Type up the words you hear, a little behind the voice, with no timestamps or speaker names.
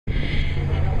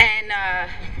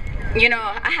You know,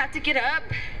 I have to get up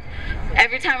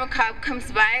every time a cop comes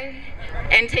by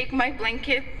and take my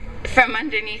blanket from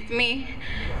underneath me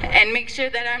and make sure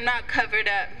that I'm not covered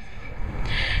up.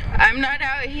 I'm not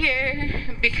out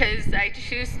here because I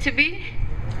choose to be.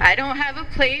 I don't have a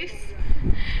place,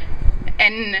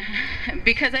 and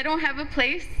because I don't have a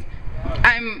place,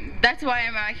 that's why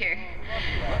I'm out here.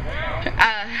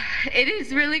 It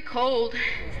is really cold,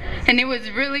 and it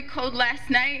was really cold last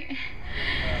night,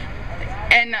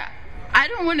 and I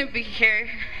don't want to be here,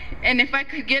 and if I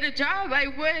could get a job, I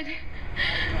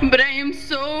would, but I am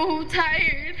so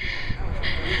tired.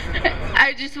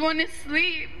 I just want to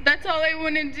sleep. That's all I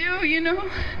want to do, you know?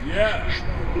 Yeah.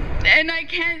 And I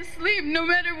can't sleep no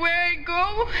matter where I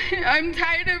go. I'm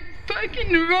tired of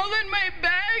fucking rolling my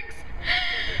bags.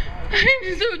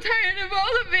 I'm so tired of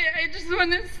all of it. I just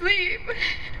want to sleep.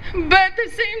 But at the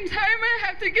same time, I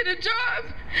have to get a job.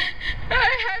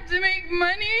 I have to make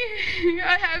money.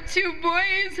 I have 2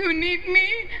 boys who need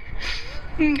me.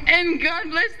 And God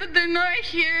bless that they're not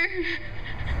here.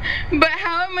 But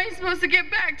how am I supposed to get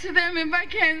back to them if I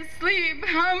can't sleep?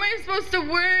 How am I supposed to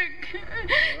work?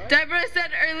 Deborah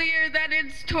said earlier that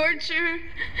it's torture,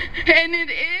 and it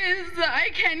is. I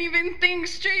can't even think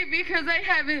straight because I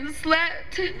haven't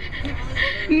slept.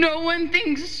 No one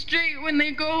thinks straight when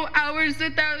they go hours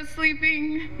without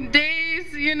sleeping,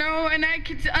 days, you know, and I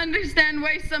could understand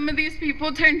why some of these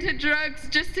people turn to drugs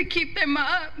just to keep them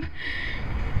up.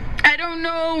 I don't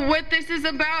know what this is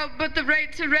about, but the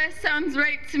right to rest sounds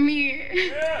right to me.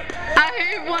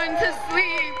 I want to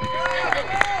sleep.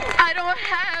 I don't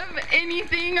have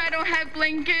anything. I don't have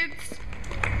blankets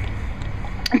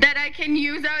that I can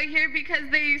use out here because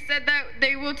they said that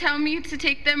they will tell me to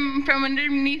take them from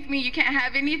underneath me. You can't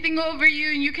have anything over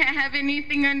you and you can't have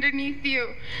anything underneath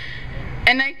you.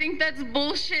 And I think that's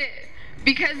bullshit.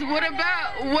 Because what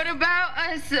about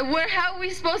us? How are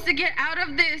we supposed to get out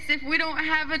of this if we don't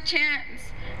have a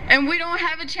chance? And we don't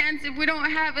have a chance if we don't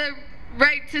have a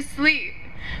right to sleep,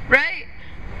 right?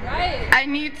 Right. I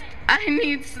need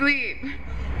sleep.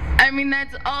 I mean,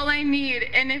 that's all I need.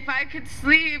 And if I could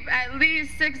sleep at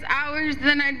least 6 hours,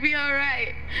 then I'd be all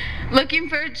right. Looking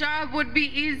for a job would be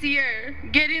easier.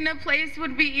 Getting a place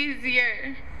would be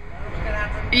easier.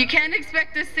 You can't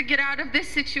expect us to get out of this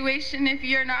situation if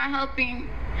you're not helping.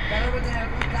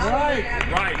 Right.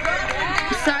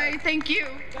 Sorry, thank you.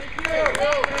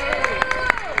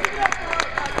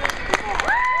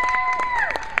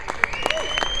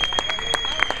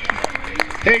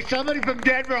 Hey, somebody from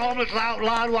Denver Homeless Out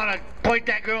Loud want to point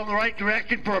that girl in the right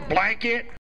direction for a blanket?